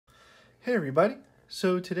Hey everybody!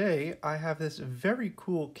 So today I have this very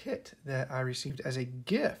cool kit that I received as a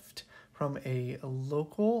gift from a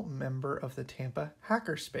local member of the Tampa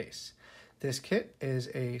Hacker Space. This kit is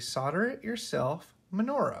a solder it yourself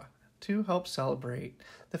menorah to help celebrate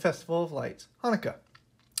the Festival of Lights, Hanukkah.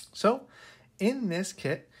 So in this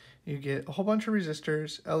kit you get a whole bunch of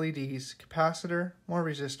resistors, LEDs, capacitor, more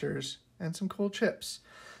resistors, and some cool chips.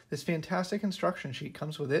 This fantastic instruction sheet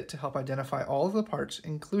comes with it to help identify all of the parts,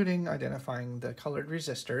 including identifying the colored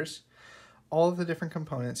resistors, all of the different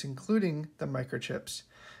components, including the microchips,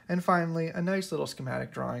 and finally, a nice little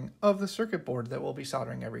schematic drawing of the circuit board that we'll be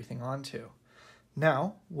soldering everything onto.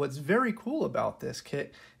 Now, what's very cool about this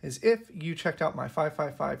kit is if you checked out my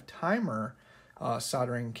 555 timer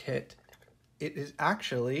soldering kit, it is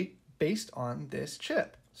actually based on this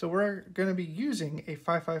chip. So we're going to be using a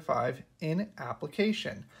 555 in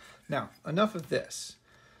application. Now, enough of this.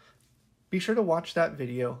 Be sure to watch that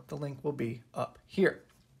video. The link will be up here.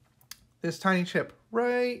 This tiny chip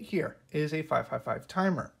right here is a 555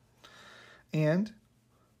 timer. And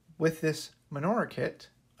with this menorah kit,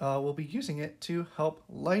 we'll be using it to help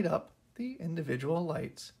light up the individual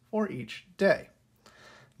lights for each day.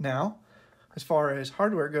 Now, as far as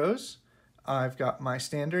hardware goes, I've got my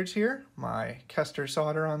standards here, my Kester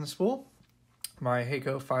solder on the spool, my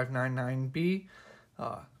Hakko 599B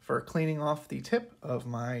for cleaning off the tip of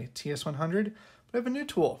my TS100, but I have a new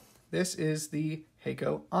tool. This is the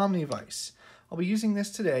Hakko OmniVice. I'll be using this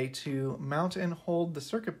today to mount and hold the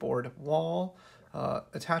circuit board while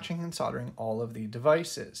attaching and soldering all of the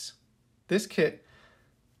devices. This kit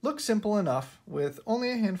looks simple enough with only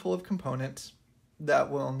a handful of components that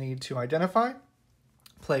we'll need to identify,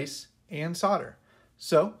 place, and solder.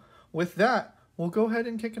 So with that, we'll go ahead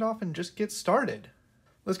and kick it off and just get started.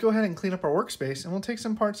 Let's go ahead and clean up our workspace, and we'll take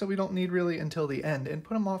some parts that we don't need really until the end and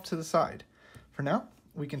put them off to the side. For now,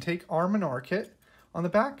 we can take our menorah kit. On the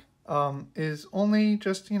back is only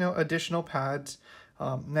just, additional pads.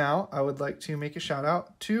 Now, I would like to make a shout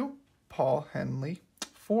out to Paul Henley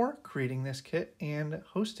for creating this kit and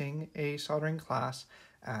hosting a soldering class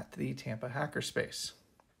at the Tampa Hacker Space.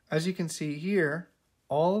 As you can see here,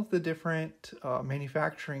 all of the different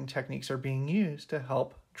manufacturing techniques are being used to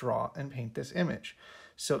help draw and paint this image.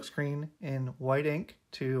 Silkscreen in white ink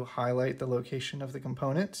to highlight the location of the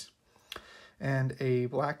components, and a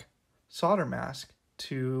black solder mask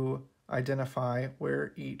to identify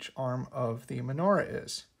where each arm of the menorah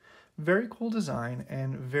is. Very cool design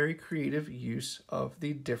and very creative use of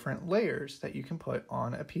the different layers that you can put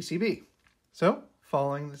on a PCB. So,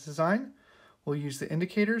 following this design, we'll use the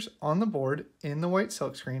indicators on the board in the white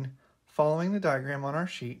silkscreen, following the diagram on our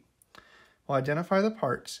sheet. We'll identify the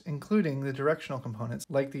parts, including the directional components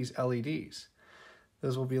like these LEDs.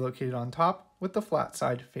 Those will be located on top with the flat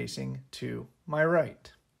side facing to my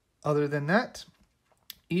right. Other than that,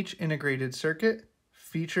 each integrated circuit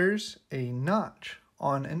features a notch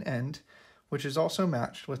on an end, which is also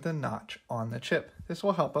matched with the notch on the chip. This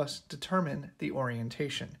will help us determine the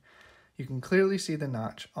orientation. You can clearly see the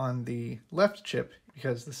notch on the left chip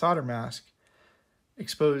because the solder mask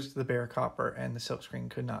exposed the bare copper and the silkscreen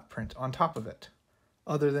could not print on top of it.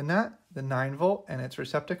 Other than that, the 9-volt and its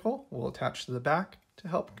receptacle will attach to the back to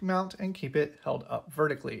help mount and keep it held up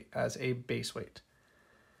vertically as a base weight.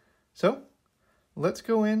 So let's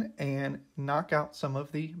go in and knock out some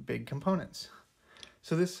of the big components.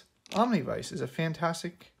 So this OmniVice is a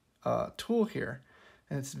fantastic tool here,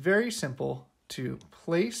 and it's very simple to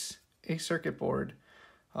place a circuit board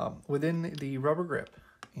within the rubber grip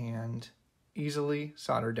and easily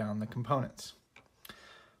solder down the components.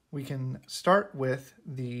 We can start with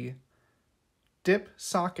the dip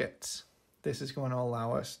sockets. This is going to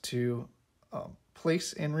allow us to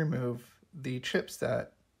place and remove the chips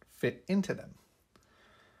that fit into them.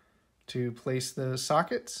 To place the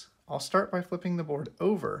sockets, I'll start by flipping the board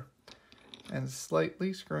over and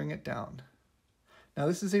slightly screwing it down. Now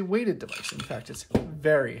this is a weighted device. In fact, it's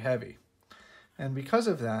very heavy. And because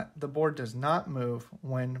of that, the board does not move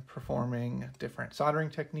when performing different soldering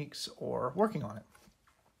techniques or working on it.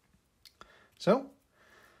 So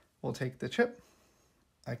we'll take the chip.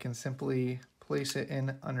 I can simply place it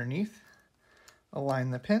in underneath, align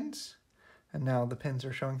the pins, and now the pins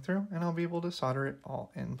are showing through, and I'll be able to solder it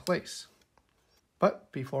all in place.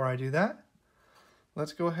 But before I do that,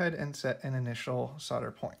 let's go ahead and set an initial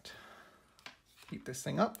solder point. Heat this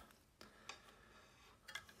thing up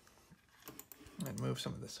and move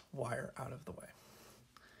some of this wire out of the way.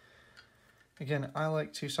 Again, I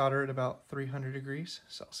like to solder at about 300 degrees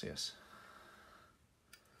Celsius.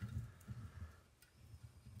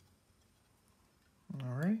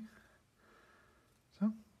 All right,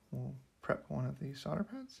 so we'll prep one of these solder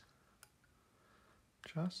pads.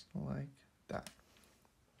 just like that.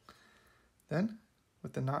 Then,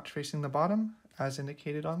 with the notch facing the bottom, as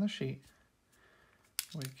indicated on the sheet,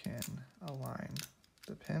 we can align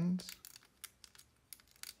the pins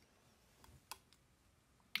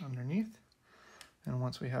underneath. And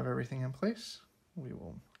once we have everything in place, we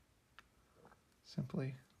will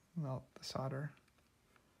simply melt the solder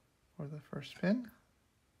for the first pin.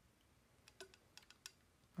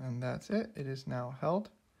 And that's it. It is now held,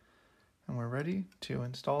 and we're ready to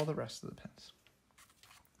install the rest of the pins.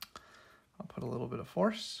 I'll put a little bit of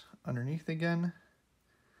force underneath again,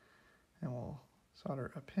 and we'll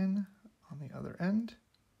solder a pin on the other end.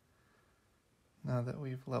 Now that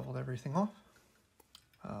we've leveled everything off,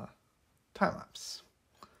 time lapse.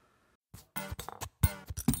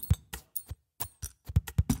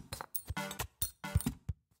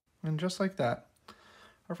 And just like that,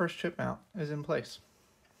 our first chip mount is in place.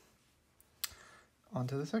 On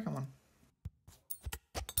to the second one.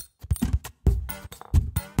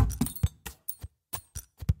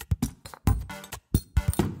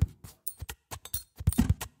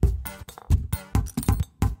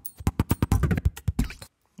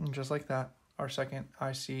 And just like that, our second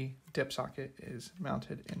IC dip socket is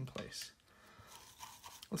mounted in place.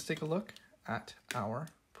 Let's take a look at our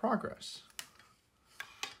progress.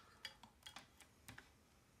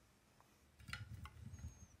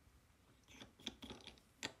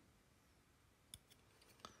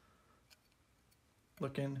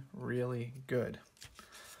 Looking really good.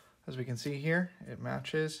 As we can see here, it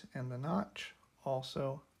matches, and the notch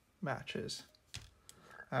also matches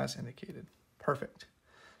as indicated. Perfect.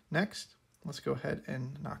 Next, let's go ahead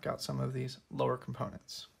and knock out some of these lower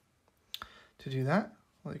components. To do that,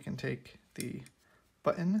 we can take the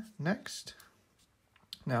button next.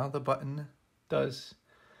 Now the button does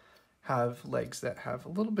have legs that have a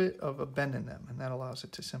little bit of a bend in them, and that allows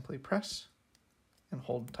it to simply press and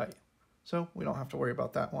hold tight. So we don't have to worry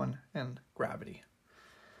about that one and gravity.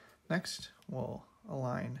 Next, we'll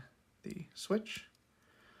align the switch.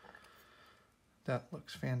 That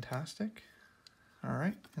looks fantastic. All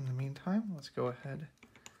right, in the meantime, let's go ahead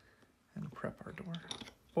and prep our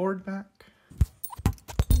board back.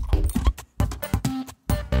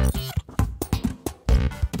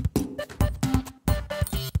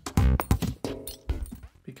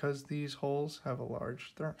 Because these holes have a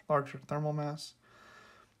larger thermal mass,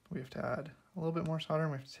 we have to add a little bit more solder,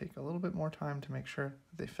 and we have to take a little bit more time to make sure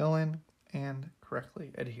that they fill in and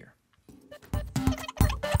correctly adhere.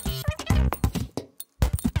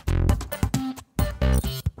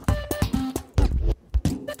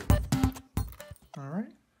 All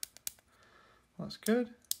right, that's good.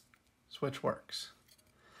 Switch works.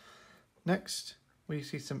 Next, we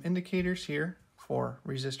see some indicators here for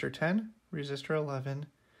resistor 10, resistor 11,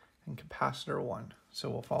 and capacitor 1. So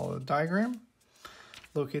we'll follow the diagram,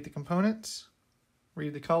 locate the components,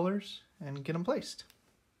 read the colors, and get them placed.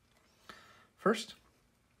 First,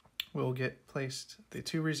 we'll get placed the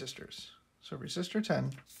two resistors. So resistor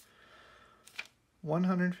 10,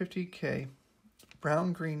 150K,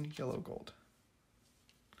 brown, green, yellow, gold.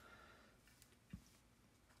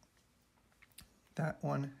 That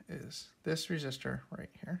one is this resistor right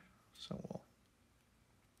here. So we'll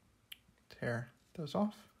tear those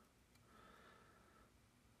off.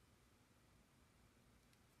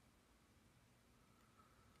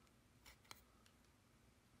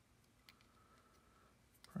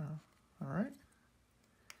 All right.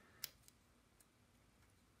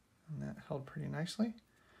 And that held pretty nicely.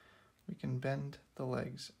 We can bend the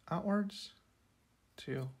legs outwards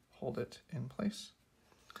to hold it in place.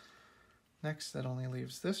 Next, that only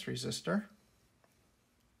leaves this resistor.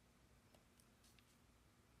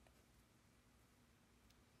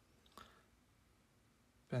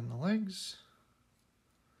 Bend the legs.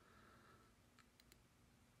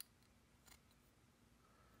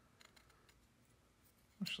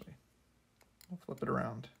 Actually, we'll flip it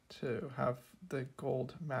around to have the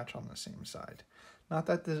gold match on the same side. Not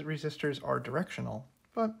that the resistors are directional,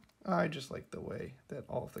 but I just like the way that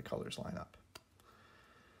all of the colors line up.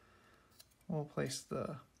 We'll place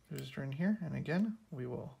the resistor in here, and again, we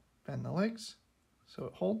will bend the legs so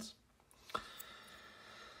it holds.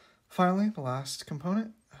 Finally, the last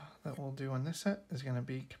component that we'll do in this set is going to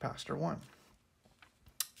be capacitor 1.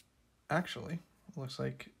 Actually, it looks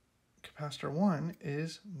like capacitor 1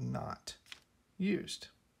 is not used.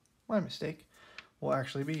 My mistake. We'll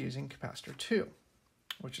actually be using capacitor 2,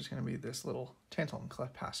 which is going to be this little tantalum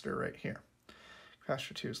capacitor right here.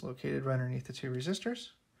 Capacitor 2 is located right underneath the two resistors,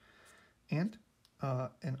 and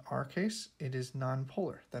in our case, it is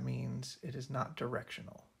non-polar. That means it is not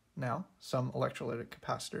directional. Now, some electrolytic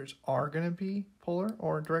capacitors are going to be polar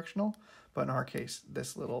or directional, but in our case,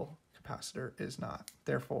 this little capacitor is not.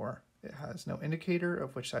 Therefore, it has no indicator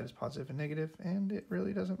of which side is positive and negative, and it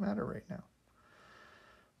really doesn't matter right now.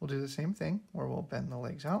 We'll do the same thing where we'll bend the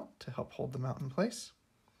legs out to help hold the mount in place.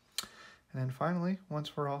 And then finally,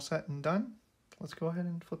 once we're all set and done, let's go ahead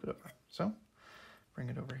and flip it over. So, bring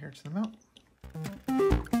it over here to the mount.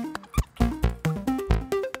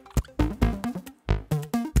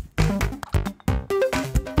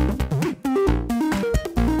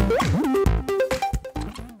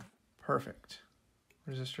 Perfect.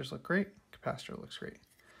 Resistors look great. Capacitor looks great.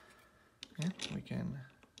 And we can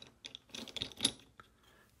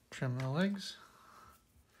trim the legs.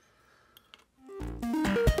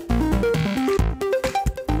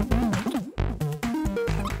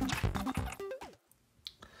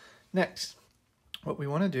 Next, what we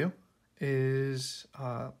want to do is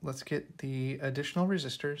let's get the additional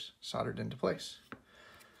resistors soldered into place.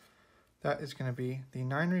 That is going to be the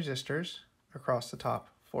 9 resistors across the top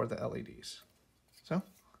for the LEDs. So,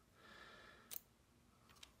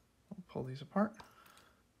 we'll pull these apart,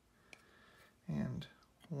 and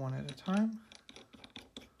one at a time,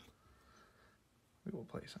 we will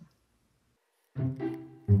place them.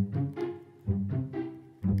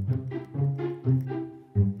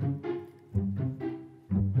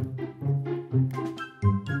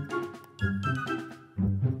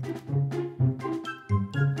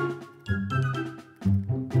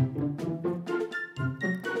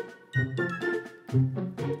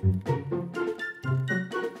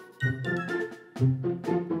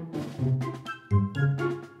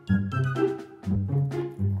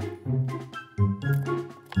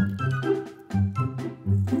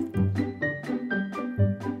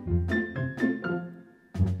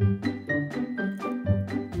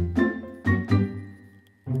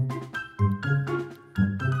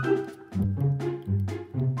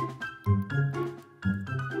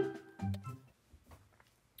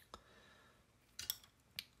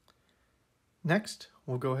 Next,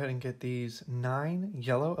 we'll go ahead and get these 9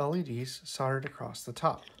 yellow LEDs soldered across the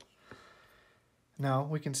top. Now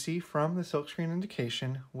we can see from the silkscreen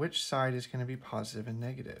indication which side is going to be positive and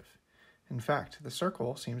negative. In fact, the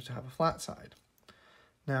circle seems to have a flat side.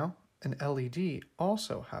 Now, an LED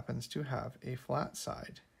also happens to have a flat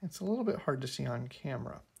side. It's a little bit hard to see on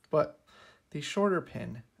camera, but the shorter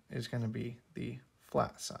pin is going to be the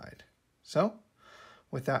flat side. So,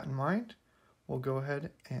 with that in mind, we'll go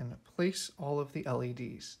ahead and place all of the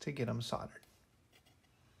LEDs to get them soldered.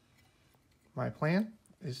 My plan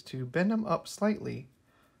is to bend them up slightly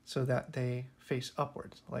so that they face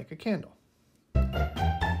upwards like a candle.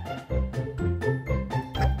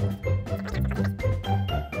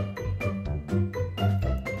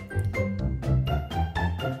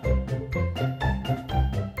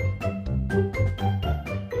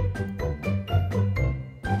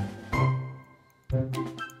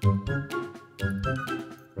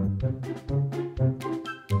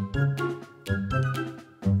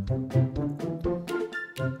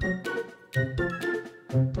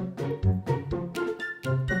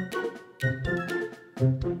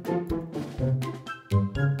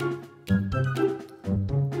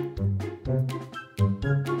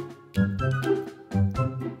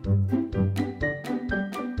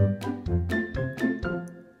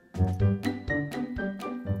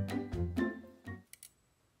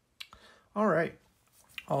 All right,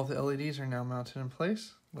 all the LEDs are now mounted in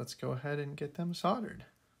place. Let's go ahead and get them soldered.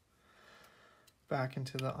 Back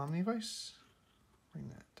into the Omnivice, bring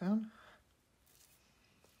that down,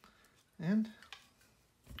 and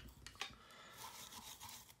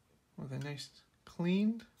with a nice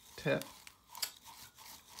cleaned tip,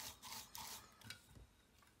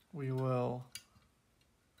 we will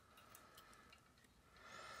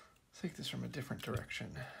take this from a different direction.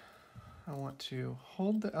 I want to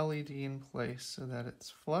hold the LED in place so that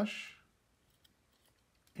it's flush,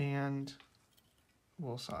 and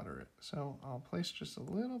we'll solder it. So I'll place just a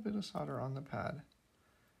little bit of solder on the pad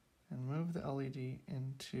and move the LED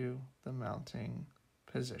into the mounting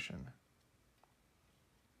position.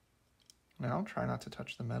 Now try not to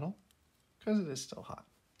touch the metal because it is still hot.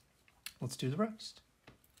 Let's do the rest.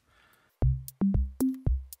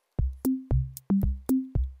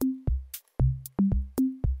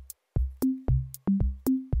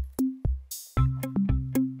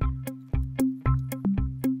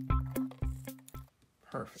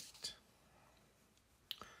 Perfect.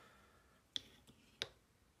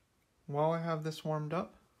 While I have this warmed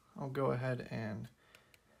up, I'll go ahead and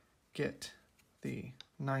get the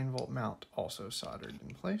 9-volt mount also soldered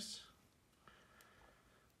in place.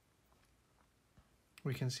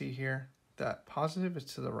 We can see here that positive is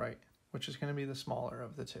to the right, which is going to be the smaller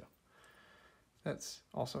of the two. That's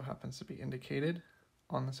also happens to be indicated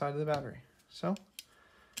on the side of the battery. So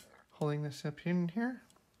holding this up in here,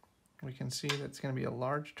 we can see that it's going to be a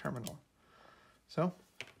large terminal. So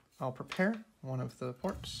I'll prepare one of the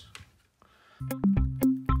ports.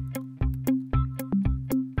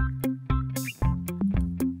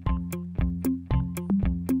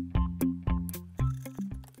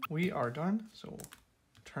 We are done, so we'll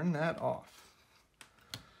turn that off.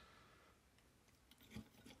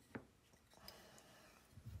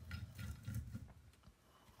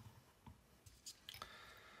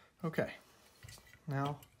 Okay,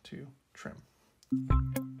 now to trim.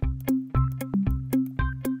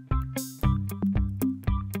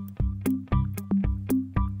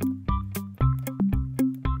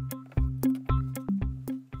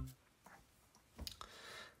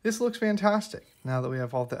 This looks fantastic. Now that we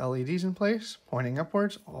have all the LEDs in place, pointing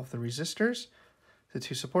upwards, all of the resistors, the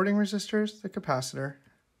two supporting resistors, the capacitor,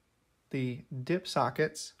 the dip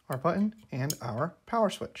sockets, our button, and our power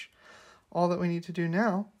switch. All that we need to do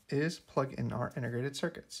now is plug in our integrated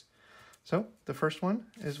circuits. So the first one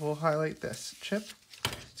is we'll highlight this chip.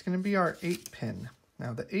 It's going to be our 8-pin.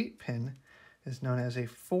 Now the 8-pin is known as a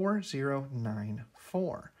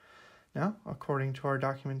 4094. Now, according to our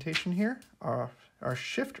documentation here, our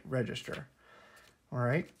shift register, all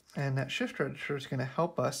right, and that shift register is going to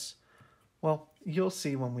help us, well, you'll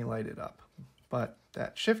see when we light it up, but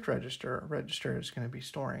that shift register is going to be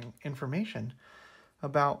storing information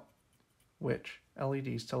about which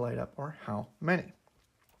LEDs to light up or how many.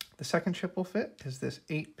 The second chip will fit is this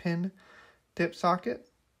 8-pin dip socket,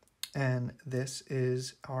 and this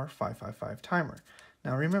is our 555 timer.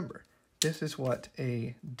 Now remember, this is what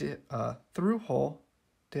a through-hole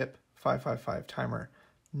dip 555 timer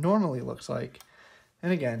normally looks like.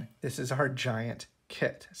 And again, this is our giant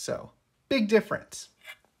kit, so big difference.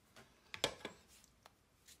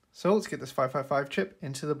 So let's get this 555 chip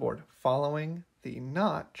into the board, following the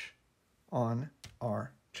notch on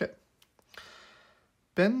our chip.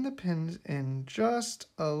 Bend the pins in just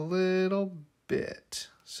a little bit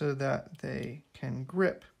so that they can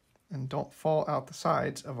grip and don't fall out the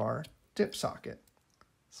sides of our dip socket.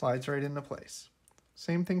 Slides right into place.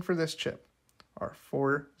 Same thing for this chip, our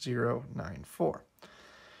 4094.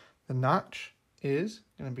 The notch is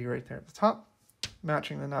going to be right there at the top,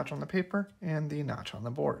 matching the notch on the paper and the notch on the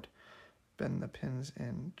board. Bend the pins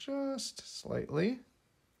in just slightly.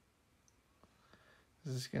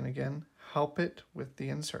 This is going to, again, help it with the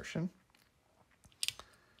insertion.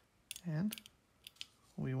 And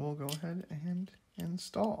we will go ahead and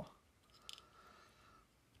install.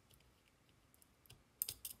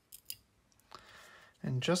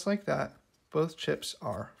 And just like that, both chips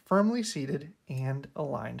are firmly seated and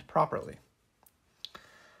aligned properly.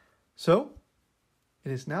 So,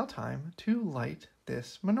 it is now time to light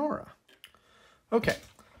this menorah. Okay,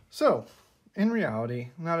 so in reality,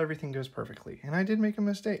 not everything goes perfectly, and I did make a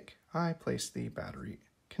mistake. I placed the battery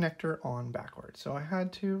connector on backwards, so I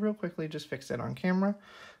had to real quickly just fix it on camera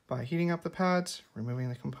by heating up the pads, removing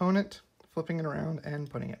the component, flipping it around, and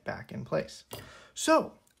putting it back in place.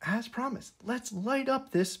 So, as promised, let's light up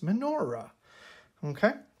this menorah.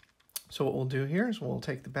 Okay, so what we'll do here is we'll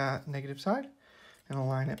take the negative side and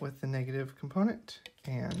align it with the negative component,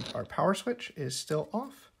 and our power switch is still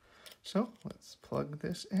off. So let's plug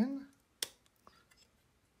this in.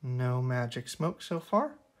 No magic smoke so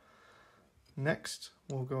far. Next,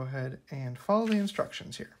 we'll go ahead and follow the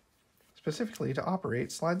instructions here. Specifically, to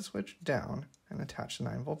operate, slide the switch down and attach the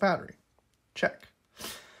 9-volt battery. Check.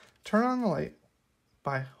 Turn on the light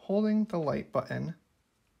by holding the light button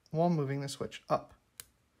while moving the switch up.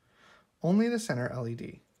 Only the center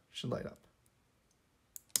LED should light up.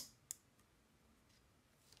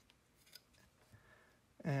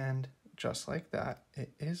 And just like that,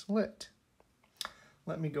 it is lit.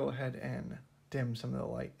 Let me go ahead and dim some of the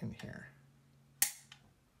light in here.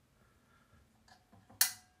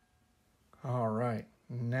 All right,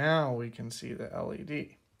 now we can see the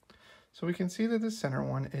LED. So we can see that the center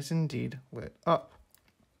one is indeed lit up.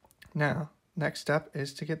 Now, next step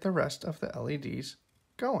is to get the rest of the LEDs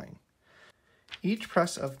going. Each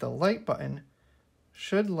press of the light button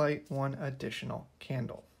should light one additional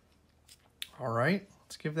candle. All right,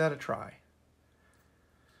 let's give that a try.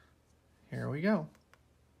 Here we go.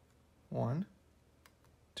 1,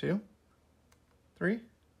 2, 3,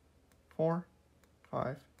 4,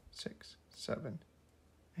 5, 6, 7,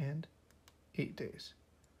 and 8 days.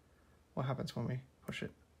 What happens when we push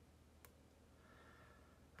it?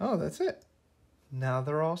 Oh, that's it. Now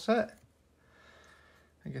they're all set.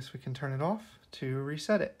 I guess we can turn it off to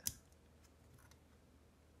reset it.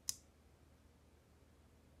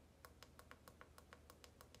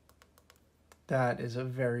 That is a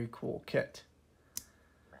very cool kit.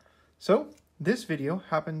 So this video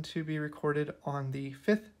happened to be recorded on the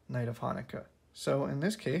 5th night of Hanukkah. So in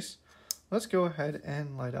this case, let's go ahead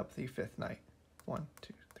and light up the 5th night. 1,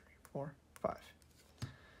 2, 3, 4, 5.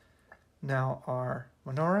 Now our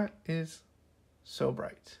menorah is so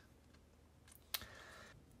bright.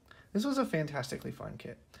 This was a fantastically fun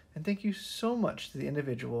kit, and thank you so much to the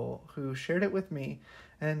individual who shared it with me,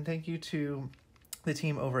 and thank you to the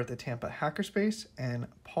team over at the Tampa Hacker Space and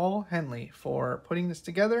Paul Henley for putting this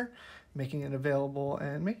together, making it available,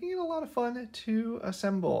 and making it a lot of fun to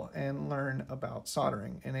assemble and learn about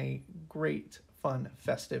soldering in a great, fun,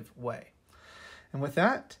 festive way. And with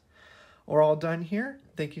that, we're all done here.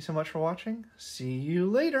 Thank you so much for watching. See you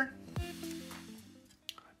later.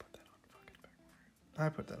 I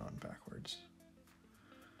put that on backwards.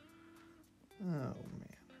 Oh, man.